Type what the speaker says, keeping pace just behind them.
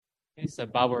So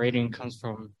Bible reading comes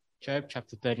from Job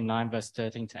chapter 39, verse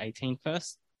 13 to 18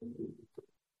 first.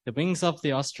 The wings of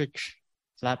the ostrich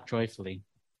flap joyfully,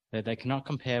 though they cannot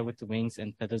compare with the wings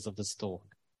and feathers of the stork.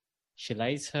 She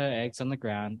lays her eggs on the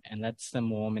ground and lets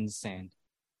them warm in the sand,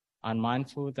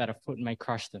 unmindful that a foot may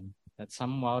crush them, that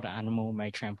some wild animal may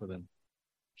trample them.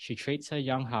 She treats her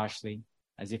young harshly,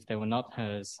 as if they were not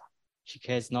hers. She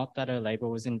cares not that her labor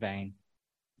was in vain.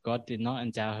 God did not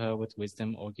endow her with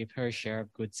wisdom or give her a share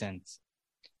of good sense.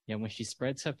 Yet when she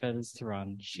spreads her feathers to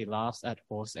run, she laughs at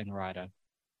horse and rider.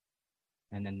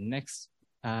 And then the next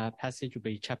passage will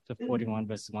be chapter 41,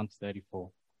 verses 1 to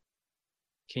 34.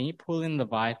 Can you pull in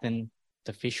Leviathan,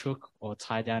 the fishhook, or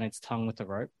tie down its tongue with a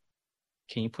rope?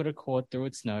 Can you put a cord through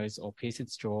its nose or pierce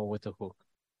its jaw with a hook?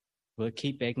 Will it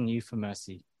keep begging you for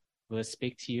mercy? Will it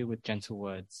speak to you with gentle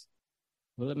words?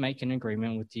 Will it make an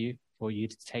agreement with you for you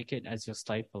to take it as your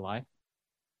slave for life?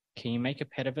 Can you make a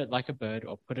pet of it like a bird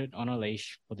or put it on a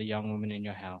leash for the young woman in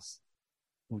your house?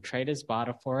 Will traders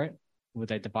barter for it? Will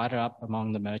they divide it up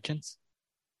among the merchants?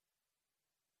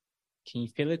 Can you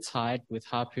fill its hide with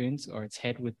harpoons or its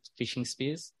head with fishing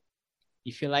spears?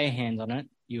 If you lay a hand on it,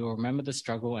 you will remember the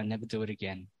struggle and never do it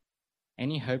again.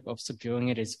 Any hope of subduing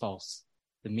it is false.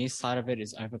 The mere sight of it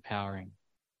is overpowering.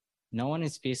 No one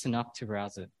is fierce enough to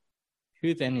rouse it.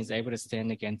 Who then is able to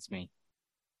stand against me?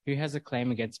 Who has a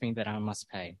claim against me that I must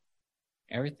pay?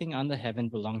 Everything under heaven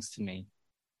belongs to me.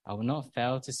 I will not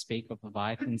fail to speak of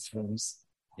Leviathan's limbs,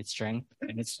 its strength,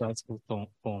 and its vertical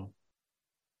form.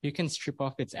 Who can strip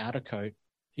off its outer coat?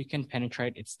 Who can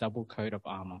penetrate its double coat of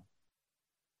armor?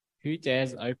 Who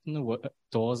dares open the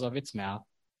doors of its mouth,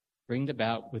 ringed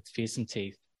about with fearsome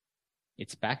teeth?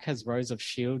 Its back has rows of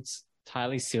shields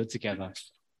tightly sealed together.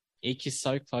 Each is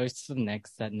so close to the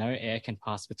next that no air can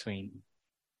pass between.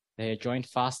 They are joined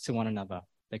fast to one another.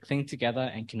 They cling together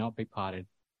and cannot be parted.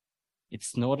 Its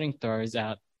snorting throws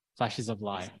out flashes of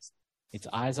light. Its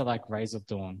eyes are like rays of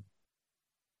dawn.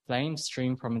 Flames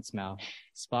stream from its mouth.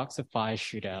 Sparks of fire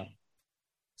shoot out.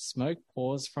 Smoke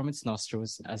pours from its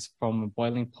nostrils as from a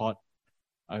boiling pot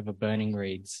over burning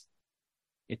reeds.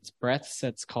 Its breath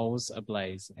sets coals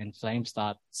ablaze, and flame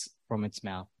starts from its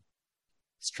mouth.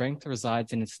 Strength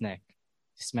resides in its neck.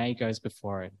 Dismay goes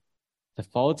before it. The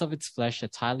folds of its flesh are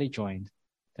tightly joined.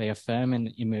 They are firm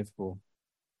and immovable.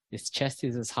 Its chest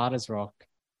is as hard as rock,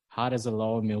 hard as a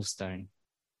lower millstone.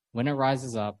 When it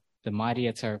rises up, the mighty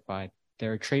are terrified. They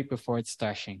retreat before its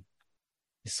thrashing.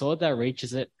 The sword that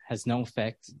reaches it has no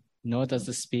effect, nor does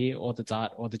the spear or the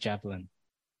dart or the javelin.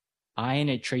 Iron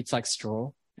it treats like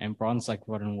straw, and bronze like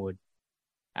rotten wood.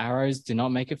 Arrows do not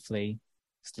make it flee.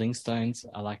 Slingstones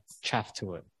are like chaff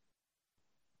to it.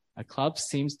 A club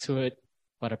seems to it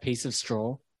but a piece of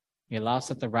straw. It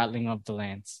laughs at the rattling of the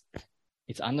lance.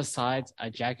 Its undersides are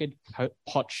jagged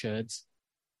potsherds,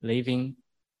 leaving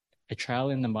a trail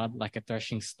in the mud like a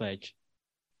threshing sledge.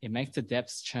 It makes the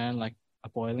depths churn like a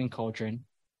boiling cauldron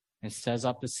and stirs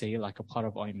up the sea like a pot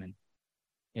of ointment.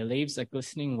 It leaves a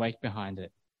glistening wake behind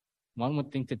it. One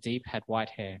would think the deep had white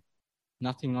hair.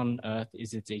 Nothing on earth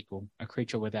is its equal, a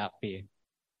creature without fear.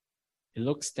 It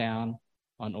looks down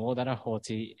on all that are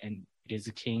haughty, and it is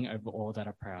a king over all that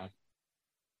are proud.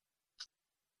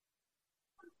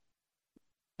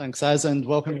 Thanks, Az, and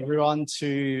welcome everyone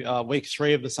to week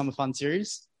 3 of the Summer Fun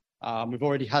series. We've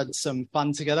already had some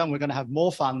fun together, and we're going to have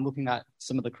more fun looking at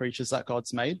some of the creatures that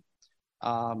God's made.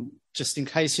 Just in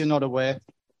case you're not aware,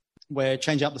 we're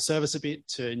changing up the service a bit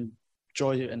to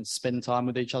enjoy and spend time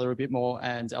with each other a bit more,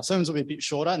 and our sermons will be a bit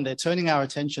shorter, and they're turning our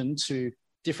attention to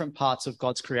different parts of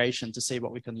God's creation to see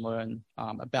what we can learn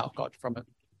about God from it.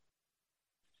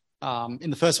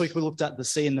 In the first week, we looked at the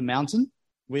sea and the mountain,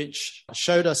 which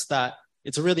showed us that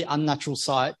it's a really unnatural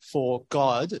sight for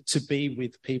God to be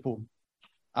with people.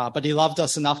 But he loved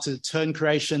us enough to turn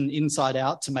creation inside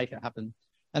out to make it happen.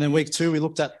 And in week 2, we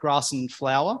looked at grass and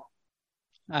flower,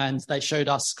 and they showed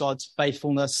us God's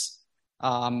faithfulness,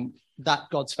 that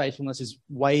God's faithfulness is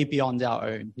way beyond our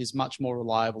own. He's much more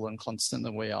reliable and constant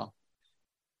than we are.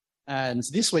 And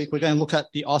this week, we're going to look at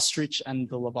the ostrich and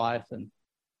the Leviathan.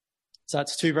 So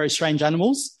that's 2 very strange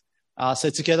animals. So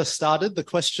to get us started, the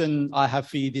question I have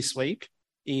for you this week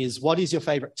is, what is your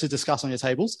favorite, to discuss on your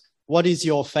tables, what is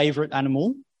your favorite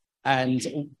animal and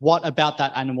what about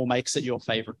that animal makes it your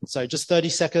favorite? So just 30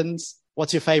 seconds,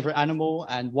 what's your favorite animal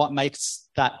and what makes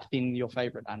that thing your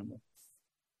favorite animal?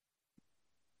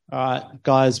 All right,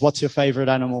 guys, what's your favorite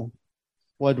animal?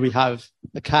 What do we have?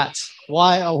 A cat.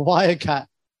 Why a cat?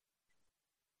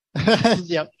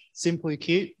 Yep, simply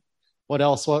cute. What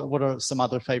else? What are some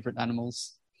other favorite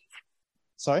animals?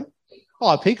 Sorry?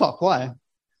 Oh, a peacock. Why?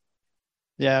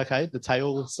 Yeah, okay. The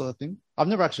tail sort of thing. I've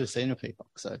never actually seen a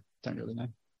peacock, so don't really know.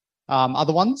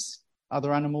 Other ones?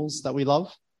 Other animals that we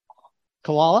love?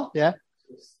 Koala, yeah?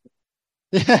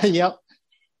 Yeah, yep.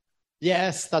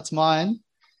 Yes, that's mine.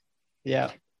 Yeah.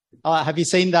 Have you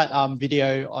seen that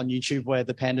video on YouTube where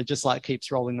the panda just like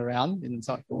keeps rolling around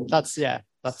inside? That's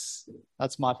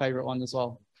my favorite one as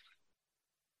well.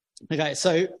 Okay,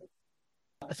 so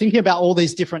thinking about all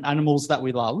these different animals that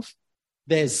we love,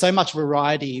 there's so much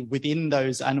variety within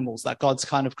those animals that God's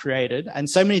kind of created and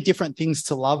so many different things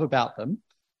to love about them.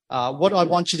 What I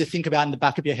want you to think about in the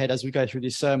back of your head as we go through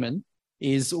this sermon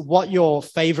is what your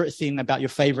favorite thing about your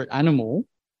favorite animal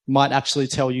might actually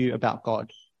tell you about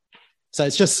God. So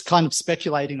it's just kind of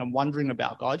speculating and wondering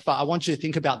about God, but I want you to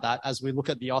think about that as we look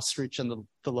at the ostrich and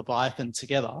the Leviathan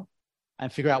together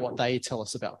and figure out what they tell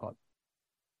us about God.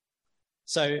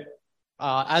 So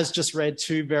as just read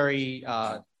two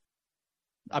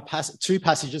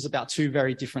passages about two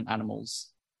very different animals.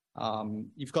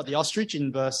 You've got the ostrich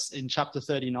in chapter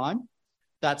 39.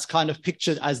 That's kind of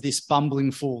pictured as this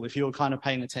bumbling fool, if you were kind of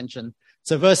paying attention.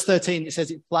 So verse 13, it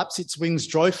says it flaps its wings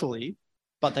joyfully,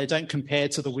 but they don't compare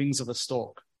to the wings of a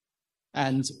stork.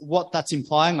 And what that's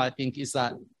implying, I think, is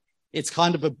that it's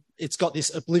got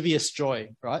this oblivious joy,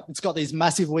 right? It's got these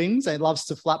massive wings and it loves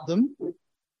to flap them,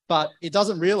 but it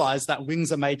doesn't realize that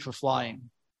wings are made for flying.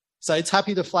 So it's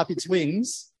happy to flap its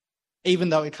wings, even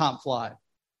though it can't fly.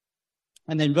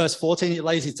 And then verse 14, it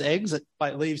lays its eggs,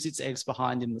 but it leaves its eggs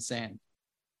behind in the sand.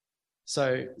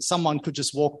 So someone could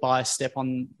just walk by, step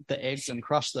on the eggs and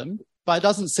crush them, but it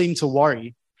doesn't seem to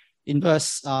worry. In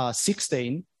verse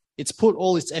 16, it's put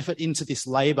all its effort into this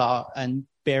labor and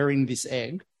bearing this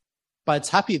egg, but it's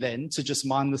happy then to just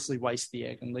mindlessly waste the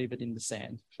egg and leave it in the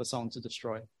sand for someone to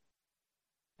destroy.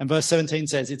 And verse 17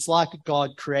 says, it's like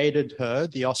God created her,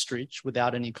 the ostrich,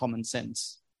 without any common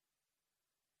sense.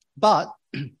 But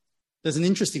there's an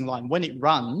interesting line. When it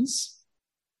runs,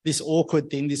 this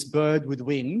awkward thing, this bird with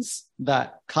wings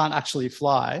that can't actually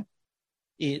fly,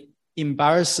 it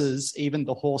embarrasses even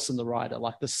the horse and the rider.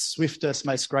 Like the swiftest,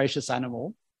 most gracious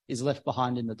animal is left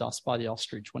behind in the dust by the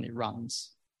ostrich when it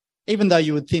runs, even though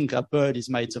you would think a bird is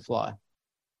made to fly.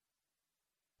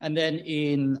 And then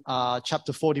in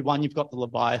chapter 41, you've got the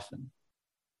Leviathan.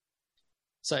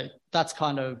 So that's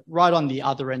kind of right on the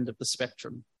other end of the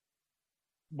spectrum,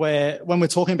 where when we're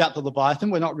talking about the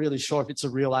Leviathan, we're not really sure if it's a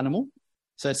real animal.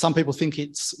 So some people think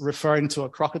it's referring to a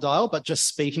crocodile, but just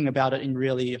speaking about it in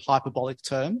really hyperbolic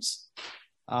terms.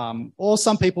 Or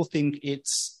some people think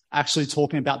it's actually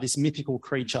talking about this mythical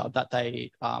creature that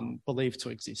they believe to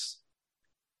exist.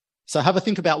 So have a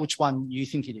think about which one you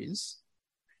think it is.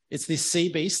 It's this sea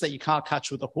beast that you can't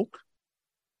catch with a hook.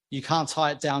 You can't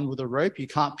tie it down with a rope. You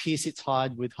can't pierce its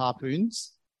hide with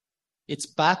harpoons. Its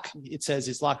back, it says,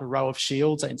 is like a row of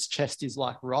shields, and its chest is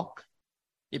like rock.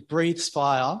 It breathes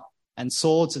fire, and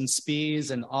swords and spears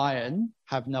and iron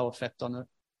have no effect on it.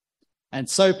 And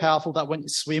so powerful that when it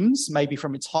swims, maybe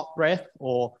from its hot breath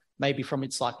or maybe from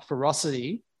its like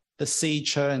ferocity, the sea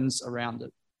churns around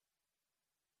it.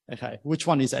 Okay, which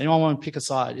one is it? Anyone want to pick a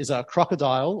side? Is it a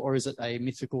crocodile or is it a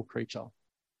mythical creature?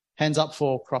 Hands up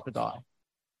for crocodile.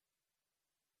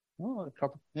 Oh,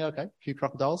 yeah, okay, a few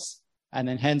crocodiles. And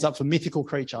then hands up for mythical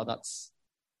creature.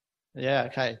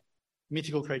 Okay,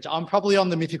 mythical creature. I'm probably on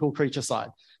the mythical creature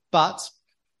side, but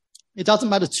it doesn't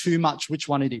matter too much which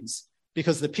one it is,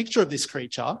 because the picture of this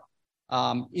creature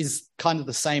is kind of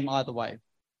the same either way.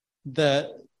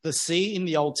 The sea in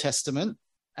the Old Testament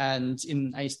and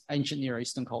in ancient Near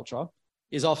Eastern culture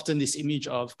is often this image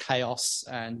of chaos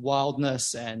and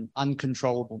wildness and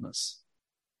uncontrollableness.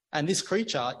 And this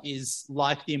creature is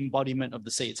like the embodiment of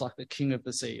the sea. It's like the king of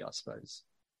the sea, I suppose.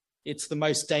 It's the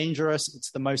most dangerous,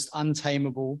 it's the most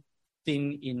untamable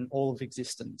thing in all of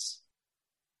existence.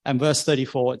 And verse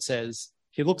 34, it says,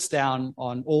 he looks down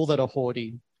on all that are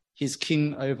haughty. He's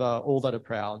king over all that are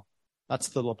proud. That's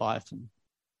the Leviathan.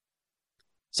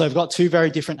 So we've got two very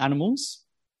different animals.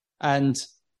 And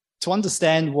to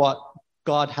understand what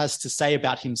God has to say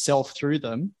about himself through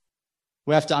them,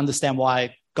 we have to understand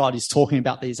why God is talking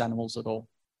about these animals at all.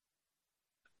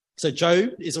 So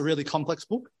Job is a really complex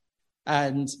book,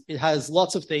 and it has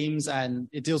lots of themes, and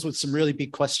it deals with some really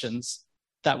big questions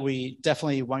that we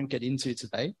definitely won't get into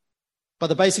today. But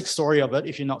the basic story of it,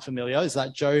 if you're not familiar, is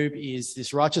that Job is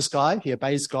this righteous guy. He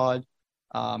obeys God,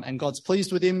 and God's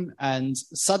pleased with him. And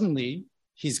suddenly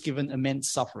he's given immense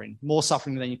suffering, more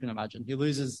suffering than you can imagine. He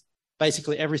loses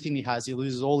basically everything he has. He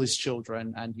loses all his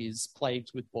children, and he's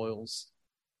plagued with boils.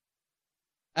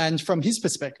 And from his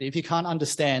perspective, he can't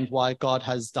understand why God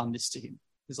has done this to him.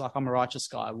 He's like, I'm a righteous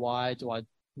guy. Why do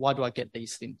I get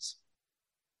these things?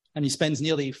 And he spends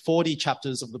nearly 40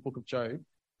 chapters of the book of Job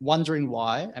wondering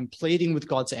why and pleading with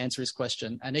God to answer his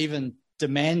question, and even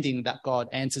demanding that God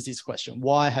answers his question.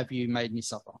 Why have you made me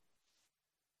suffer?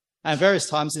 And at various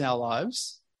times in our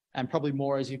lives, and probably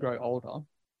more as you grow older,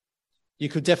 you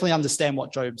could definitely understand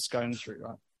what Job's going through,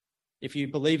 right? If you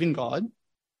believe in God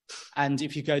and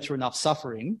if you go through enough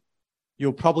suffering,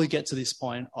 you'll probably get to this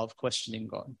point of questioning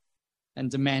God and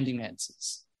demanding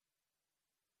answers.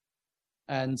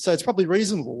 And so it's probably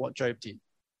reasonable what Job did.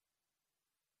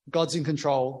 God's in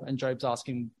control and Job's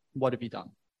asking, what have you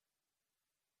done?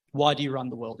 Why do you run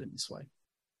the world in this way?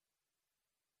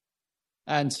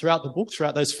 And throughout the book,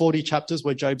 throughout those 40 chapters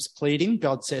where Job's pleading,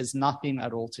 God says nothing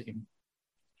at all to him.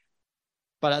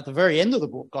 But at the very end of the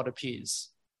book, God appears.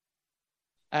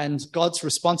 And God's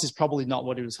response is probably not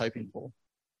what he was hoping for.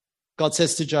 God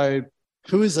says to Job,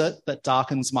 who is it that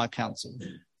darkens my counsel?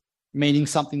 Meaning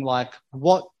something like,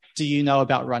 what do you know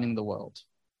about running the world?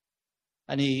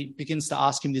 And he begins to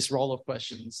ask him this roll of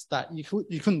questions that you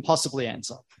couldn't possibly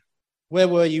answer. Where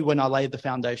were you when I laid the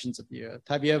foundations of the earth?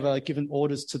 Have you ever given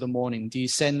orders to the morning? Do you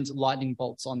send lightning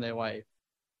bolts on their way?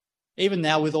 Even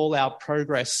now, with all our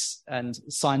progress and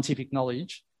scientific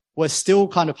knowledge, we're still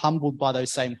kind of humbled by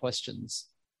those same questions.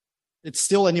 It's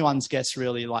still anyone's guess,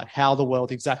 really, like how the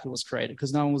world exactly was created,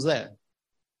 because no one was there.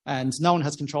 And no one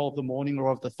has control of the morning or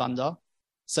of the thunder.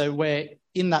 So we're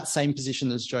in that same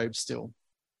position as Job still.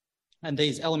 And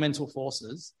these elemental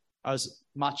forces are as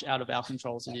much out of our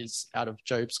control as it is out of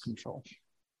Job's control.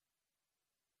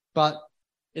 But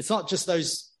it's not just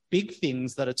those big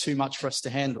things that are too much for us to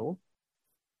handle.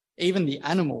 Even the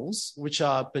animals, which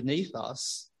are beneath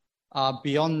us, are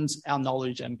beyond our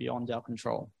knowledge and beyond our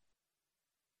control.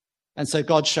 And so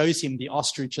God shows him the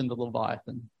ostrich and the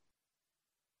Leviathan.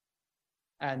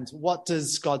 And what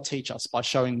does God teach us by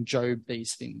showing Job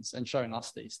these things and showing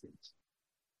us these things?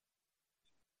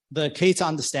 The key to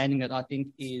understanding it, I think,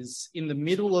 is in the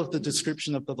middle of the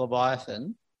description of the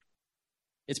Leviathan.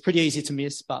 It's pretty easy to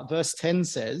miss, but verse 10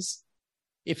 says,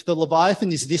 if the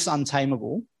Leviathan is this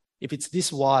untamable, if it's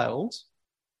this wild,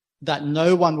 that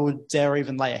no one would dare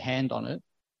even lay a hand on it,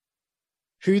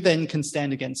 who then can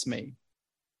stand against me?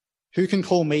 Who can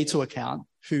call me to account,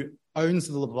 who owns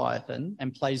the Leviathan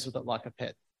and plays with it like a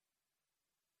pet?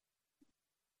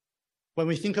 When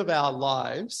we think of our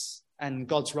lives and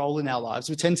God's role in our lives,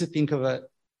 we tend to think of it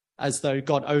as though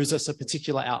God owes us a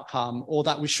particular outcome, or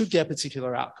that we should get a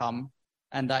particular outcome,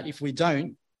 and that if we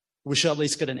don't, we should at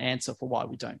least get an answer for why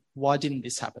we don't. Why didn't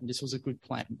this happen? This was a good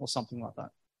plan, or something like that.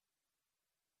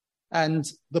 And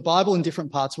the Bible in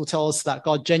different parts will tell us that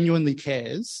God genuinely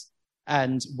cares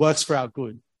and works for our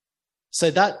good. So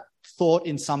that thought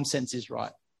in some sense is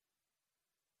right.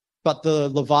 But the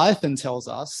Leviathan tells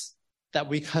us that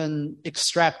we can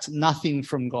extract nothing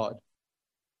from God.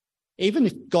 Even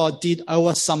if God did owe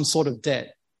us some sort of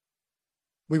debt,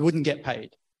 we wouldn't get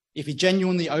paid. If he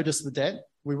genuinely owed us the debt,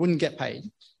 we wouldn't get paid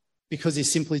because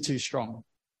he's simply too strong.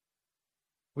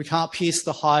 We can't pierce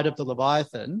the hide of the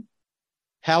Leviathan.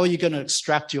 How are you going to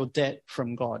extract your debt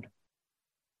from God?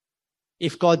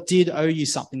 If God did owe you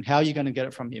something, how are you going to get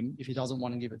it from him if he doesn't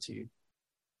want to give it to you?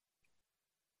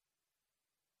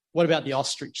 What about the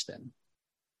ostrich then?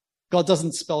 God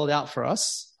doesn't spell it out for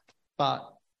us, but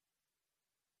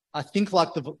I think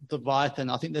like the Leviathan,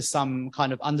 I think there's some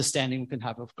kind of understanding we can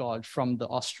have of God from the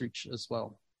ostrich as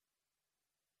well.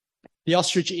 The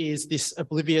ostrich is this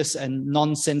oblivious and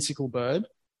nonsensical bird.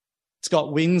 It's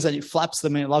got wings and it flaps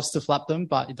them and it loves to flap them,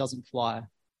 but it doesn't fly.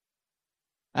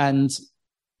 And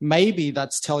maybe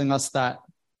that's telling us that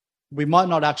we might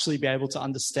not actually be able to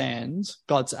understand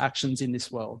God's actions in this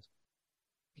world.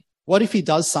 What if he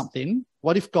does something?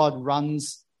 What if God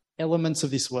runs elements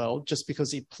of this world just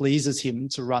because it pleases him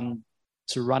to run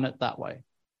it that way?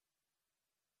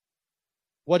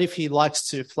 What if he likes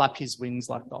to flap his wings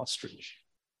like the ostrich?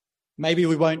 Maybe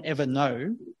we won't ever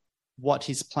know what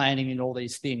he's planning in all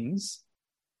these things,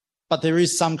 but there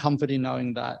is some comfort in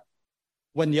knowing that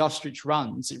when the ostrich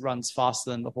runs, it runs faster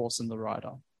than the horse and the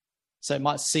rider. So it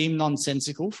might seem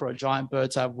nonsensical for a giant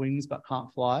bird to have wings but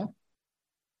can't fly.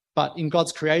 But in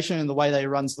God's creation and the way that he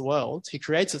runs the world, he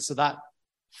creates it so that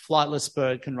flightless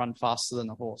bird can run faster than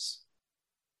a horse.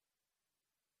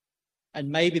 And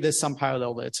maybe there's some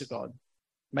parallel there to God.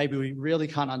 Maybe we really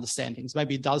can't understand things.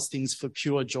 Maybe he does things for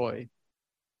pure joy.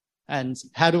 And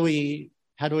how do we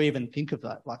even think of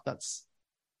that? Like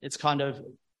it's kind of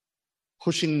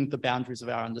pushing the boundaries of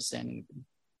our understanding.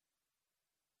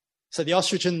 So the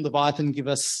ostrich and the Leviathan give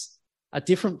us a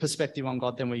different perspective on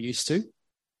God than we're used to.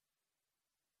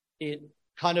 It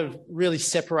kind of really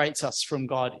separates us from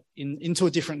God into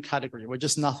a different category. We're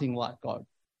just nothing like God.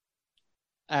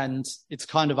 And it's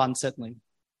kind of unsettling.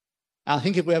 And I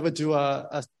think if we ever do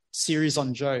a series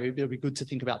on Job, it'll be good to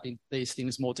think about these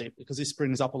things more deeply, because this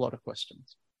brings up a lot of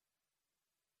questions.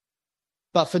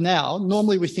 But for now,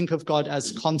 normally we think of God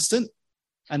as constant,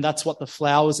 and that's what the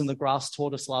flowers and the grass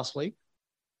taught us last week.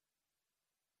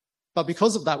 But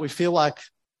because of that, we feel like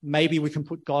maybe we can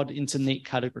put God into neat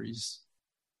categories,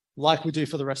 like we do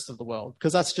for the rest of the world,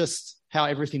 because that's just how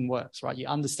everything works, right? You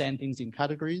understand things in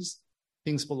categories,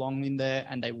 things belong in there,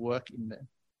 and they work in there.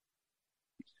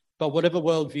 But whatever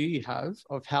worldview you have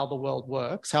of how the world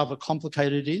works, however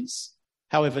complicated it is,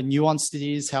 however nuanced it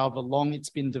is, however long it's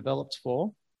been developed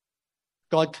for,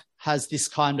 God has this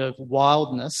kind of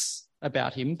wildness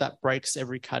about him that breaks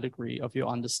every category of your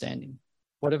understanding.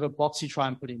 Whatever box you try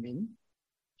and put him in,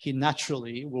 he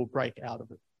naturally will break out of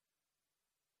it.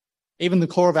 Even the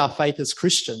core of our faith as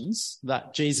Christians,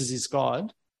 that Jesus is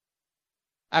God,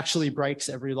 actually breaks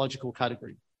every logical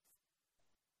category.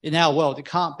 In our world, it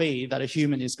can't be that a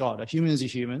human is God. A human is a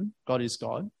human, God is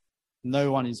God.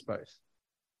 No one is both.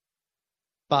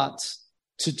 But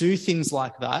to do things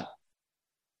like that,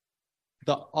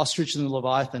 the ostrich and the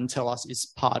Leviathan tell us is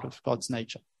part of God's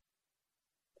nature.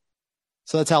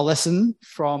 So that's our lesson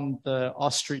from the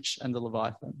ostrich and the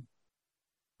Leviathan.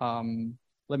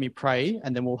 Let me pray,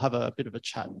 and then we'll have a bit of a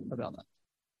chat about that.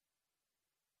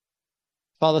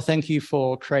 Father, thank you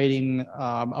for creating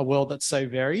a world that's so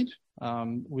varied,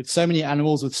 with so many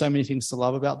animals, with so many things to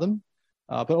love about them,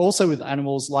 but also with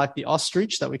animals like the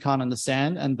ostrich that we can't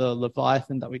understand and the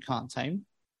Leviathan that we can't tame.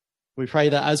 We pray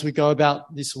that as we go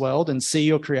about this world and see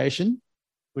your creation,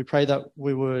 we pray that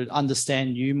we would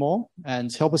understand you more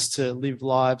and help us to live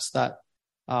lives that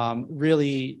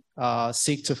really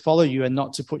seek to follow you and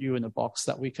not to put you in a box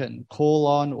that we can call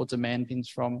on or demand things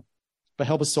from, but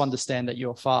help us to understand that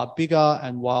you're far bigger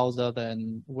and wilder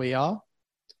than we are,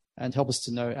 and help us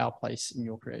to know our place in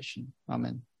your creation.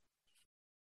 Amen.